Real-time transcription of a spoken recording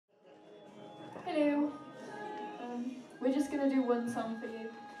we're just going to do one song for you.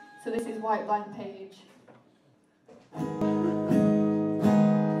 So this is White Blank Page.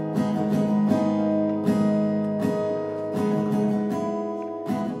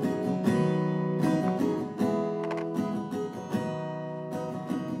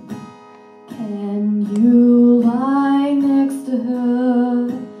 Can you lie next to her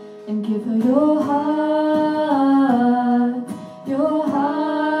and give her your heart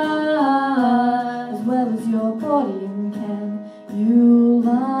as well as your body? And can you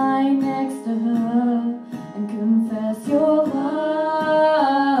lie next to her and confess your love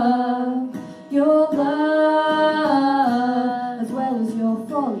as well as your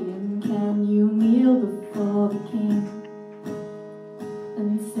folly? And can you kneel before the king